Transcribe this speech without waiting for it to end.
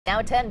Now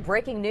at 10,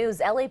 breaking news.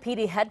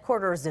 LAPD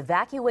headquarters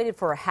evacuated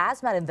for a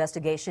hazmat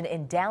investigation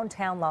in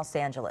downtown Los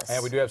Angeles.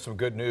 And we do have some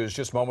good news.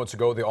 Just moments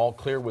ago, the all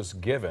clear was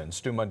given.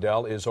 Stu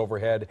Mundell is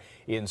overhead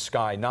in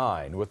Sky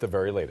 9 with the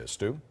very latest.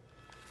 Stu?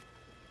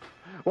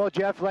 Well,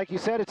 Jeff, like you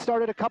said, it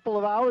started a couple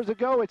of hours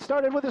ago. It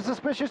started with a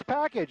suspicious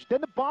package.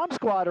 Then the bomb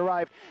squad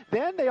arrived.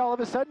 Then all of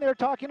a sudden they're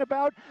talking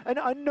about an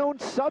unknown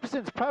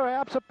substance,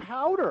 perhaps a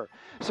powder.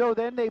 So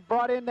then they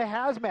brought in the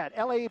hazmat.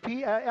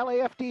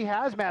 LAFD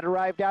hazmat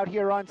arrived out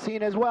here on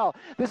scene as well.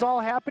 This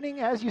all happening,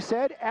 as you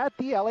said, at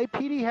the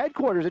LAPD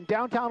headquarters in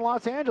downtown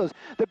Los Angeles.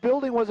 The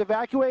building was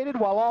evacuated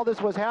while all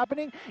this was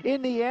happening.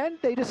 In the end,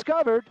 they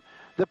discovered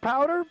the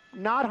powder,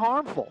 not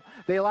harmful.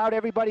 They allowed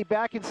everybody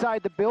back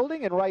inside the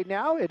building, and right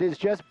now it is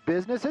just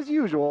business as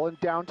usual in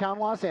downtown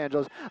Los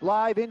Angeles.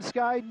 Live in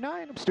Sky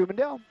 9, I'm Stu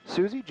Mundell.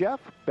 Susie, Jeff,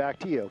 back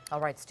to you. All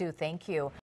right, Stu, thank you.